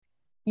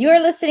You're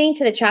listening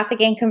to the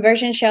Traffic and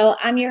Conversion Show.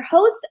 I'm your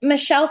host,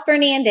 Michelle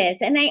Fernandez,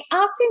 and I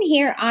often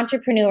hear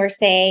entrepreneurs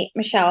say,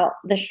 Michelle,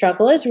 the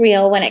struggle is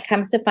real when it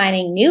comes to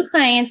finding new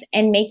clients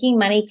and making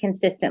money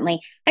consistently.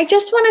 I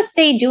just want to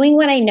stay doing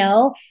what I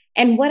know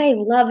and what I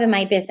love in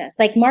my business.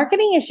 Like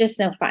marketing is just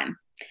no fun.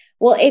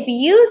 Well, if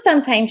you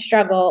sometimes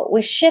struggle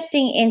with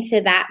shifting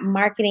into that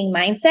marketing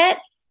mindset,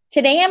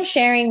 today I'm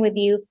sharing with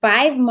you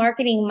 5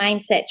 marketing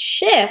mindset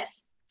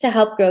shifts to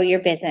help grow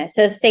your business.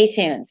 So stay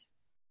tuned.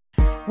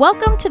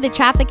 Welcome to the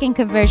Traffic and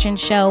Conversion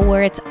Show,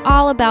 where it's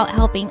all about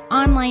helping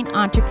online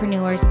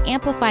entrepreneurs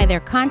amplify their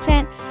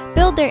content,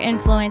 build their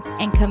influence,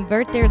 and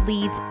convert their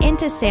leads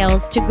into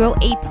sales to grow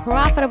a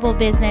profitable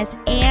business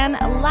and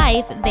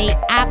life they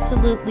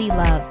absolutely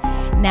love.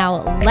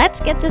 Now, let's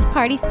get this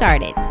party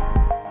started.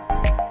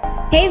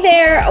 Hey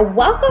there,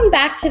 welcome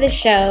back to the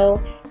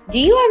show. Do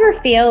you ever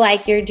feel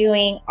like you're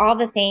doing all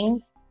the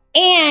things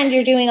and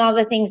you're doing all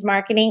the things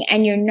marketing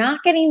and you're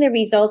not getting the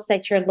results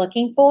that you're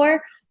looking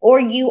for? Or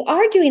you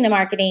are doing the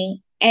marketing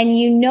and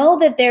you know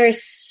that there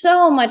is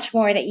so much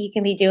more that you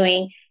can be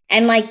doing.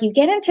 And like you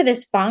get into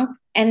this funk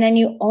and then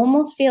you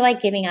almost feel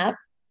like giving up.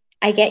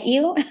 I get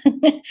you.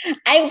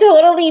 I've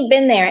totally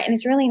been there. And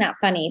it's really not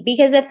funny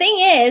because the thing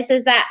is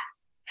that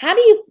how do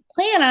you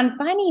plan on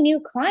finding new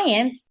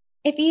clients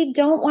if you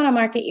don't want to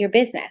market your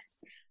business?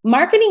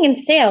 Marketing and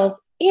sales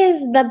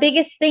is the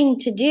biggest thing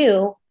to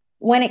do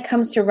when it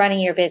comes to running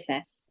your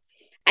business.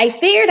 I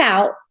figured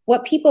out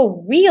what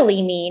people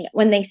really mean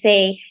when they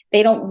say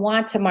they don't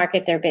want to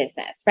market their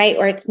business, right?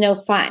 Or it's no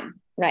fun,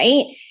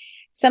 right?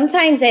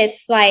 Sometimes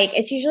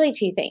it's usually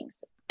 2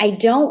 things. I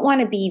don't want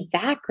to be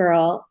that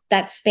girl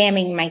that's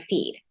spamming my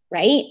feed,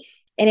 right?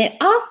 And it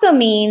also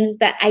means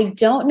that I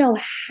don't know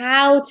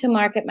how to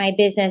market my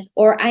business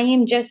or I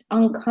am just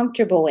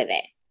uncomfortable with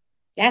it.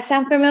 That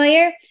sound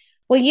familiar?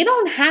 Well, you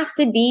don't have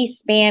to be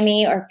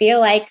spammy or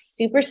feel like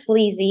super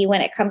sleazy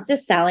when it comes to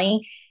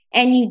selling.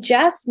 And you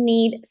just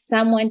need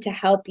someone to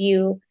help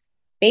you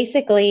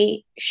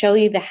basically show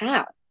you the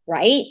how,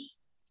 right?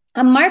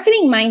 A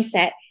marketing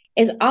mindset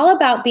is all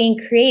about being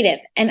creative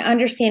and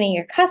understanding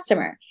your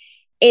customer.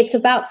 It's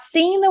about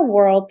seeing the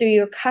world through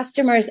your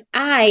customer's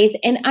eyes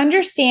and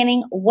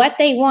understanding what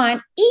they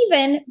want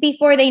even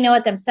before they know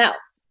it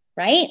themselves,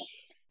 right?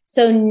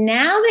 So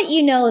now that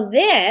you know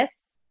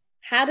this,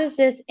 how does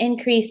this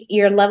increase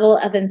your level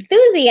of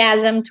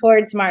enthusiasm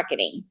towards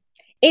marketing?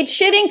 It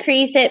should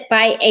increase it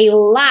by a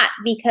lot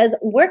because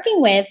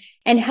working with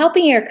and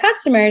helping your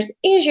customers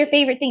is your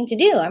favorite thing to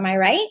do. Am I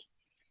right?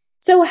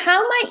 So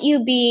how might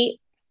you be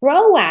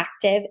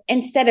proactive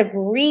instead of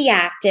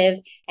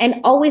reactive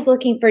and always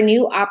looking for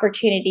new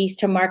opportunities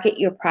to market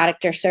your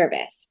product or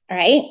service? All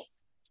right.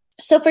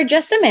 So for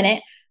just a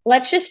minute,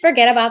 let's just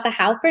forget about the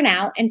how for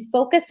now and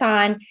focus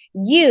on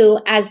you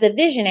as the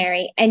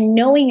visionary and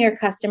knowing your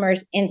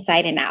customers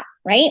inside and out,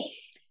 right?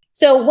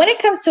 So when it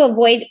comes to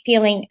avoid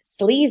feeling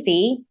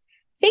sleazy,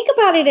 think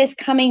about it as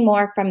coming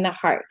more from the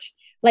heart.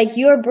 Like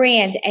your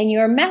brand and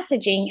your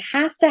messaging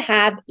has to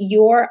have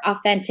your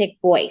authentic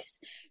voice.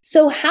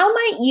 So how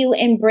might you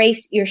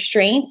embrace your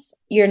strengths,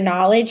 your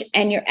knowledge,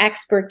 and your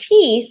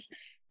expertise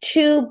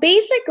to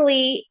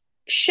basically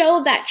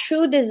show that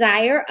true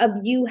desire of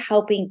you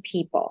helping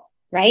people,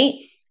 right?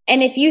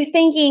 And if you're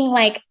thinking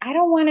like, I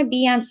don't want to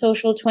be on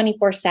social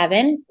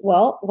 24/7,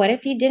 well, what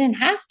if you didn't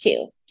have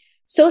to?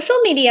 Social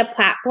media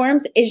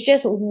platforms is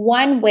just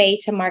one way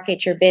to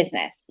market your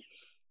business.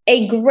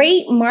 A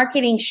great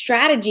marketing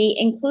strategy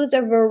includes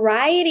a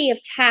variety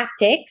of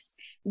tactics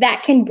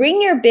that can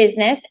bring your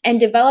business and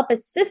develop a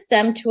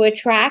system to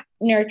attract,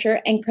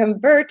 nurture, and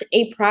convert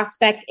a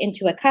prospect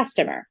into a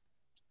customer.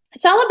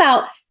 It's all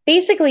about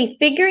basically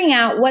figuring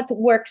out what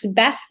works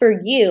best for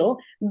you,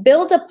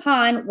 build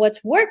upon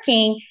what's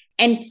working,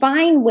 and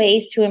find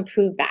ways to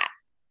improve that,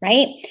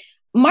 right?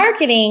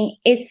 Marketing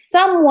is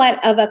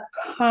somewhat of a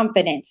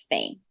confidence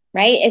thing,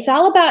 right? It's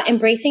all about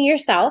embracing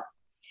yourself,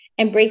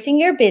 embracing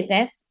your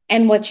business,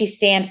 and what you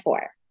stand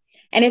for.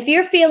 And if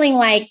you're feeling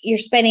like you're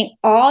spending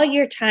all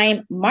your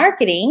time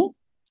marketing,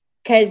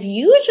 because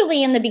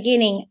usually in the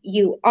beginning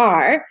you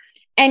are,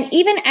 and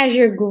even as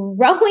you're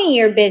growing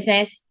your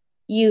business,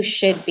 you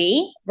should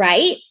be,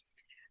 right?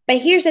 But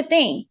here's the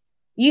thing.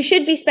 You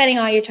should be spending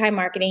all your time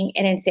marketing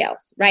and in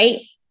sales, right?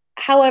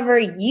 However,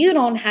 you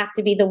don't have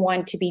to be the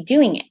one to be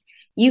doing it.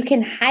 You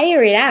can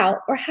hire it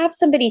out or have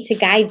somebody to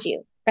guide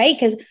you, right?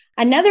 Because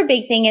another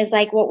big thing is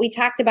like what we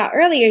talked about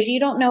earlier is you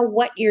don't know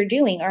what you're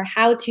doing or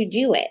how to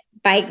do it.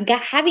 By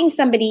having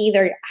somebody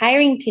either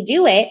hiring to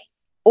do it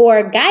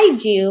or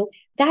guide you,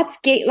 that's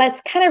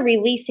kind of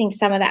releasing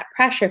some of that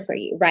pressure for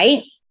you,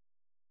 right?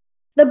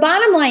 The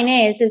bottom line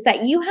is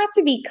that you have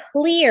to be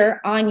clear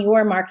on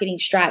your marketing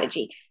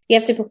strategy. You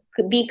have to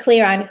be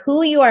clear on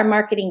who you are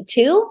marketing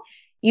to.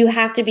 You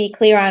have to be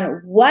clear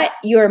on what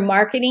you're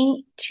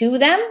marketing to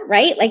them,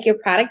 right? Like your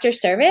product or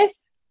service.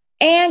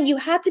 And you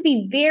have to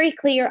be very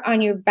clear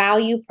on your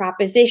value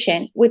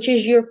proposition, which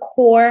is your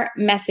core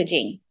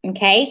messaging,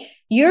 okay?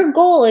 Your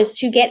goal is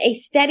to get a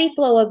steady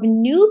flow of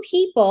new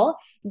people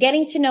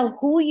getting to know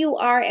who you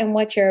are and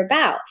what you're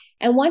about.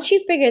 And once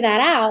you figure that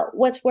out,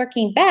 what's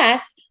working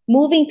best,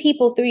 moving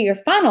people through your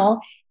funnel,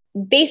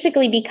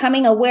 basically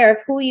becoming aware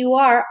of who you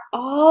are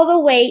all the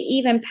way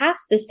even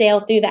past the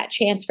sale through that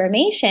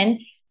transformation,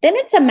 then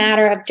it's a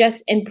matter of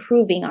just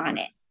improving on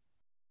it.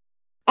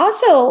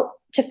 Also,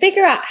 to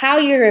figure out how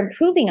you're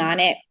improving on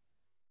it,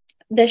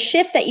 the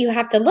shift that you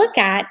have to look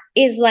at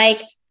is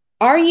like,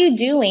 are you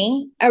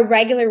doing a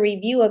regular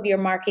review of your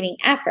marketing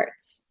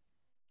efforts?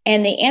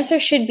 And the answer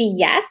should be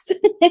yes.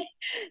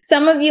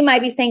 Some of you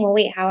might be saying, well,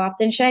 wait, how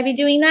often should I be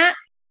doing that?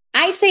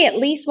 I say at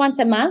least once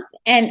a month.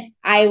 And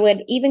I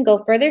would even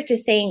go further to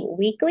saying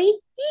weekly.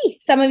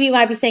 Some of you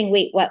might be saying,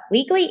 wait, what,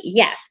 weekly?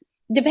 Yes.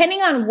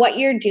 Depending on what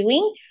you're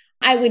doing,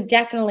 I would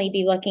definitely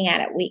be looking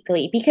at it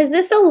weekly, because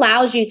this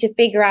allows you to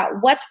figure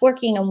out what's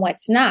working and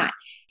what's not.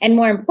 And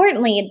more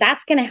importantly,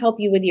 that's going to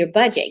help you with your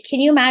budget. Can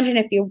you imagine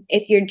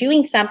if you're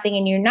doing something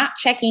and you're not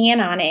checking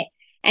in on it?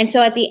 And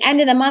so at the end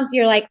of the month,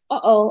 you're like,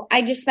 uh-oh,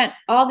 I just spent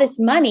all this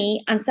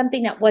money on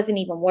something that wasn't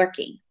even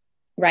working,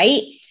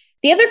 right?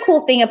 The other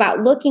cool thing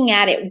about looking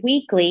at it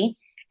weekly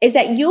is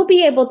that you'll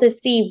be able to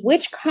see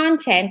which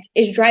content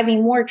is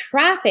driving more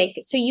traffic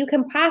so you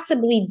can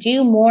possibly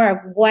do more of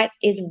what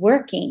is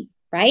working,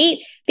 right?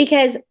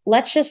 Because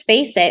let's just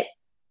face it,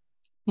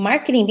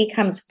 marketing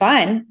becomes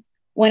fun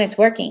when it's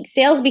working.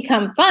 Sales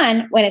become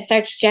fun when it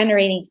starts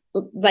generating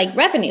like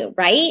revenue,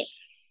 right?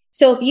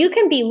 So if you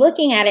can be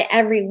looking at it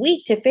every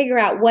week to figure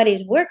out what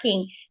is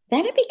working,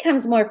 then it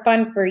becomes more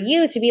fun for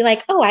you to be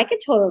like, oh, I could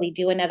totally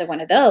do another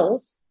one of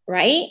those,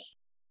 right?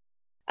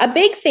 A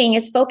big thing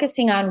is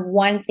focusing on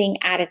one thing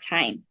at a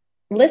time.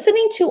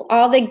 Listening to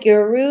all the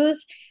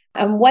gurus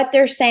and what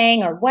they're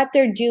saying or what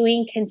they're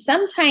doing can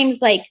sometimes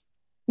like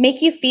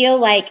make you feel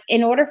like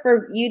in order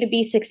for you to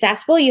be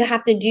successful, you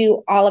have to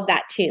do all of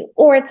that too.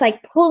 Or it's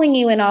like pulling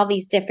you in all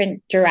these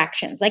different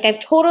directions. Like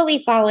I've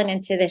totally fallen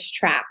into this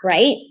trap,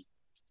 right?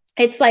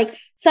 It's like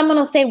someone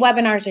will say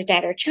webinars are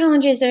dead or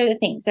challenges are the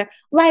things or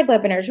live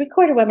webinars,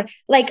 recorded webinars,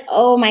 like,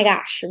 oh my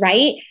gosh,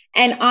 right?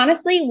 And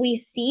honestly, we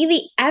see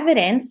the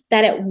evidence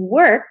that it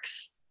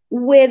works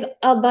with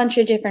a bunch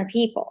of different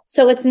people.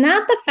 So it's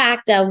not the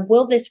fact of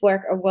will this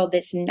work or will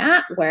this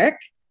not work,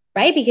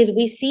 right? Because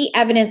we see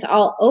evidence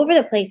all over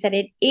the place that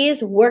it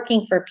is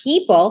working for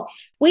people.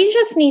 We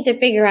just need to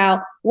figure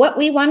out what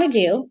we want to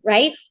do,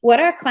 right?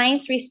 What our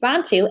clients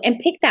respond to and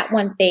pick that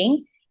one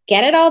thing,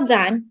 get it all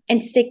done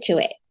and stick to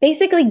it,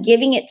 basically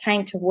giving it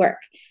time to work.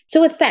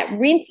 So it's that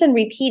rinse and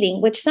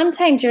repeating, which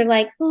sometimes you're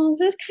like, oh,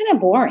 this is kind of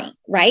boring,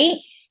 right?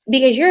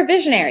 Because you're a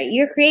visionary,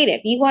 you're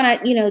creative. You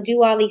want to,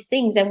 do all these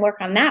things and work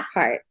on that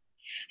part.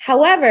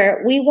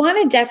 However, we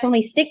want to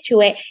definitely stick to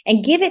it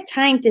and give it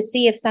time to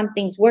see if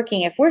something's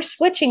working. If we're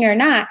switching or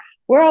not,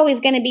 we're always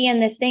going to be in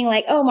this thing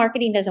like, oh,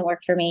 marketing doesn't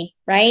work for me,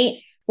 right?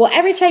 Well,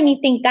 every time you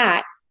think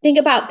that, think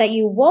about that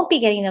you won't be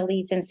getting the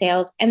leads and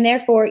sales, and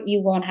therefore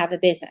you won't have a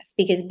business,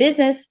 because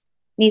business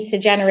needs to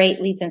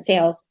generate leads and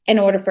sales in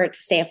order for it to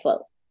stay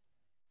afloat.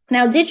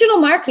 Now, digital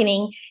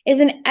marketing is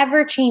an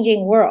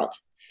ever-changing world.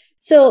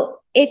 So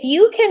if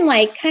you can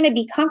kind of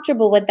be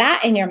comfortable with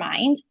that in your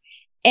mind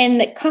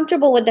and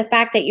comfortable with the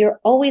fact that you're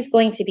always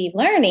going to be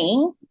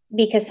learning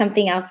because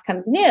something else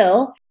comes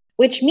new,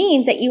 which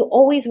means that you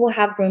always will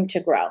have room to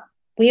grow.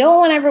 We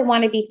don't ever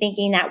want to be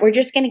thinking that we're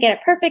just going to get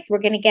it perfect, we're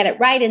going to get it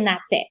right, and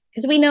that's it.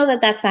 Because we know that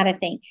that's not a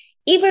thing.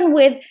 Even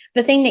with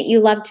the thing that you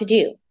love to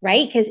do,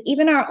 right? Because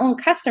even our own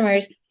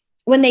customers,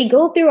 when they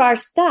go through our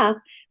stuff,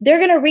 they're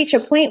going to reach a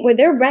point where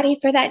they're ready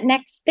for that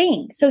next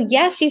thing. So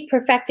yes, you've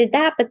perfected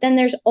that, but then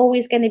there's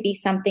always going to be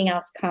something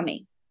else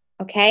coming.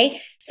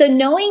 Okay. So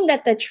knowing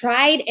that the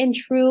tried and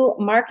true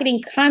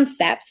marketing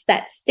concepts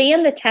that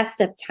stand the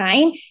test of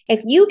time,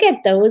 if you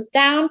get those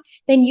down,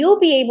 then you'll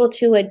be able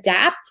to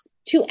adapt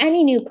to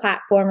any new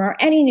platform or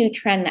any new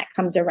trend that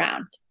comes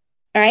around.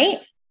 All right.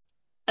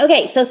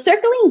 Okay. So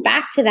circling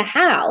back to the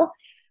how,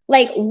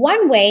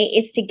 one way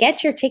is to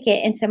get your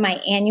ticket into my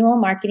annual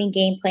marketing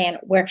game plan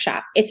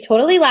workshop. It's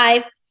totally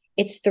live.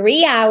 It's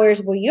 3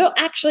 hours where you'll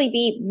actually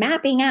be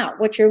mapping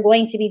out what you're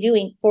going to be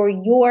doing for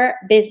your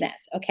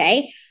business.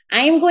 Okay.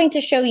 I am going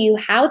to show you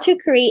how to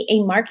create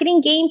a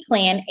marketing game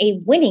plan, a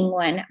winning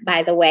one,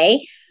 by the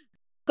way,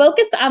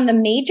 focused on the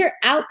major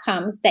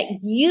outcomes that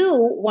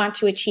you want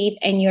to achieve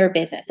in your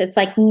business. It's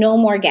like no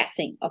more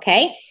guessing.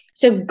 Okay.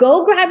 So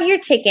go grab your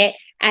ticket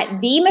at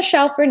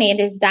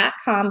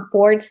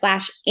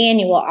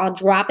themichellefernandez.com/annual. I'll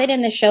drop it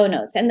in the show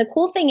notes. And the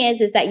cool thing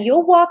is that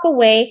you'll walk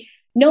away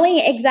knowing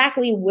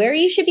exactly where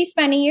you should be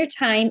spending your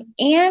time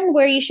and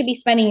where you should be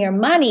spending your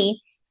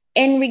money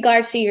in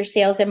regards to your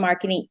sales and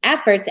marketing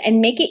efforts, and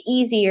make it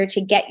easier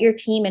to get your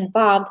team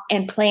involved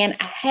and plan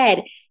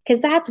ahead. Because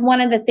that's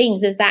one of the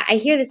things is that I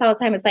hear this all the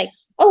time. It's like,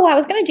 oh, I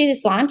was going to do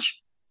this launch.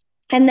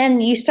 And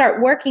then you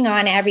start working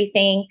on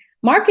everything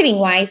marketing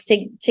wise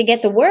to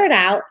get the word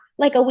out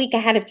like a week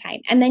ahead of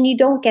time. And then you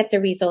don't get the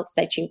results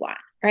that you want,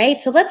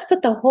 right? So let's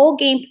put the whole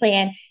game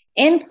plan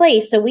in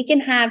place so we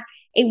can have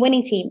a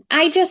winning team.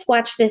 I just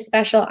watched this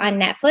special on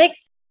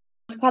Netflix.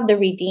 It's called The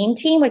Redeem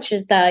Team, which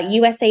is the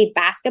USA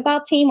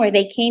basketball team where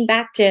they came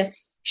back to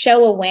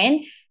show a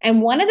win.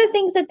 And one of the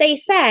things that they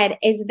said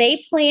is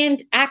they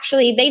planned,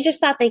 actually, they just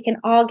thought they can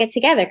all get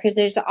together because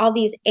there's all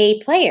these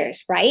A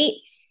players, right?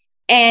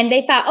 And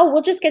they thought, oh,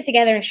 we'll just get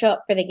together and show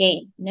up for the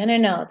game. No, no,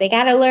 no. They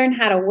got to learn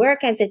how to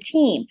work as a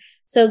team.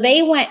 So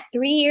they went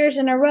 3 years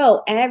in a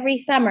row every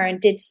summer and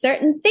did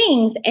certain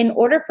things in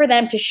order for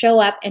them to show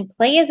up and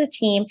play as a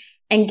team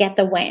and get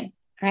the win.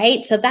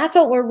 Right. So that's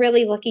what we're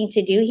really looking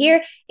to do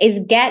here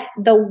is get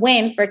the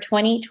win for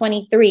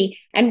 2023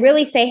 and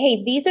really say,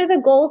 hey, these are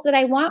the goals that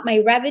I want,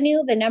 my revenue,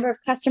 the number of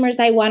customers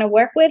I want to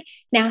work with.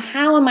 Now,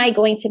 how am I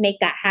going to make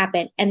that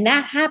happen? And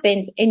that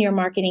happens in your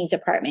marketing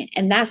department.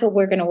 And that's what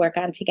we're going to work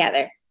on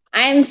together.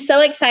 I'm so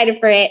excited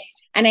for it.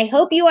 And I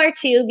hope you are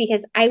too,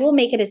 because I will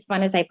make it as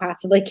fun as I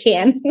possibly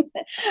can.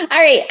 All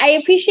right. I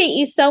appreciate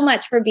you so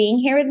much for being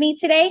here with me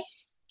today.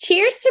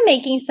 Cheers to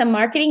making some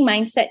marketing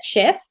mindset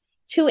shifts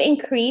to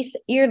increase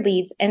your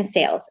leads and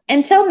sales.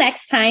 Until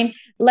next time,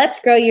 let's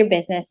grow your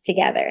business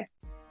together.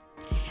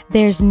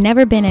 There's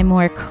never been a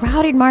more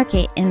crowded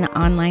market in the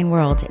online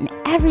world, and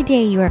every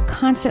day you are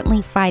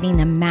constantly fighting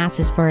the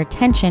masses for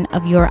attention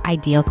of your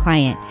ideal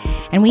client.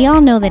 And we all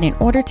know that in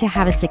order to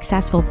have a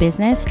successful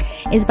business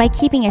is by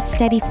keeping a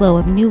steady flow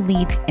of new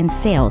leads and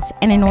sales.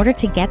 And in order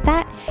to get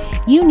that,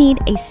 you need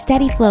a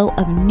steady flow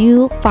of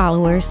new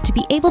followers to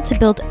be able to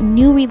build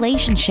new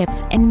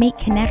relationships and make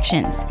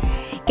connections.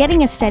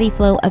 Getting a steady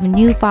flow of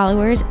new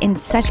followers in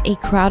such a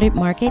crowded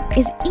market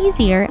is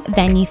easier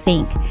than you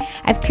think.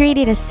 I've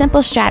created a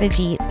simple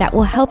strategy that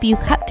will help you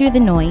cut through the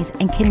noise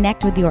and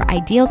connect with your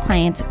ideal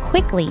clients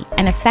quickly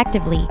and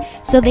effectively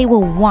so they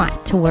will want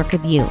to work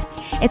with you.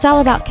 It's all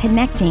about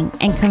connecting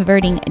and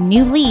converting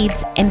new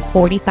leads in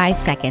 45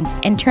 seconds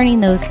and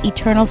turning those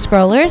eternal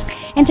scrollers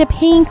into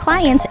paying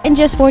clients in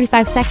just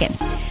 45 seconds.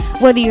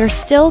 Whether you're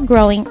still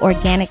growing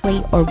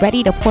organically or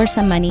ready to pour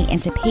some money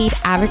into paid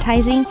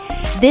advertising,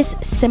 this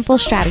simple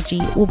strategy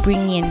will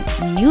bring in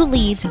new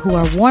leads who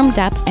are warmed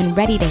up and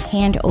ready to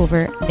hand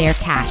over their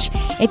cash.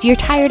 If you're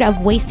tired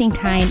of wasting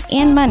time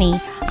and money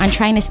on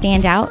trying to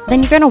stand out,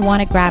 then you're going to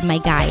want to grab my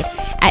guide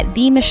at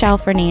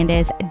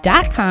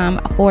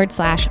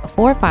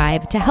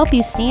themichellefernandez.com/45 to help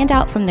you stand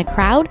out from the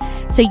crowd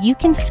so you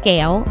can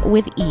scale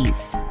with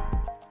ease.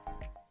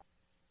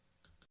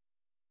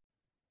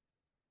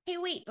 Hey,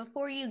 wait,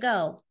 before you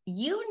go,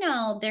 you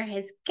know there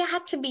has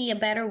got to be a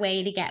better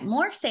way to get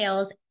more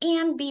sales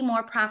and be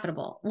more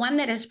profitable, one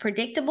that is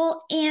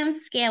predictable and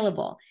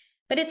scalable.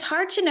 But it's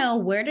hard to know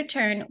where to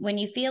turn when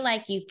you feel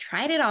like you've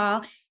tried it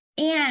all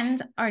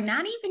and are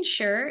not even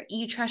sure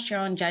you trust your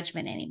own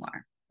judgment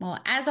anymore. Well,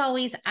 as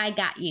always, I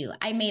got you.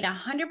 I made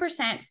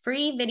 100%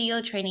 free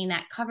video training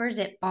that covers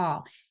it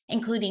all,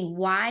 including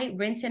why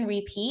rinse and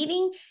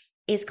repeating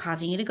is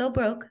causing you to go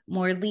broke.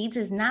 More leads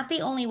is not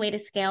the only way to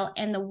scale,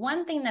 and the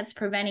one thing that's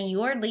preventing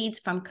your leads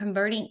from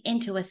converting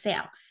into a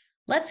sale.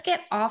 Let's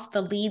get off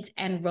the leads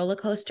and roller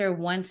coaster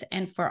once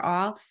and for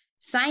all.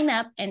 Sign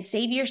up and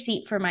save your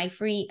seat for my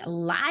free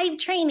live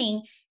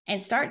training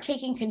and start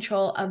taking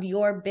control of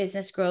your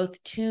business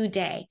growth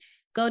today.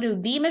 Go to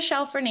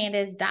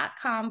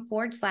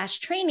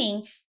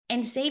themichellefernandez.com/training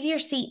and save your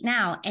seat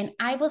now, and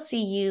I will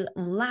see you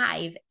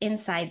live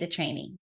inside the training.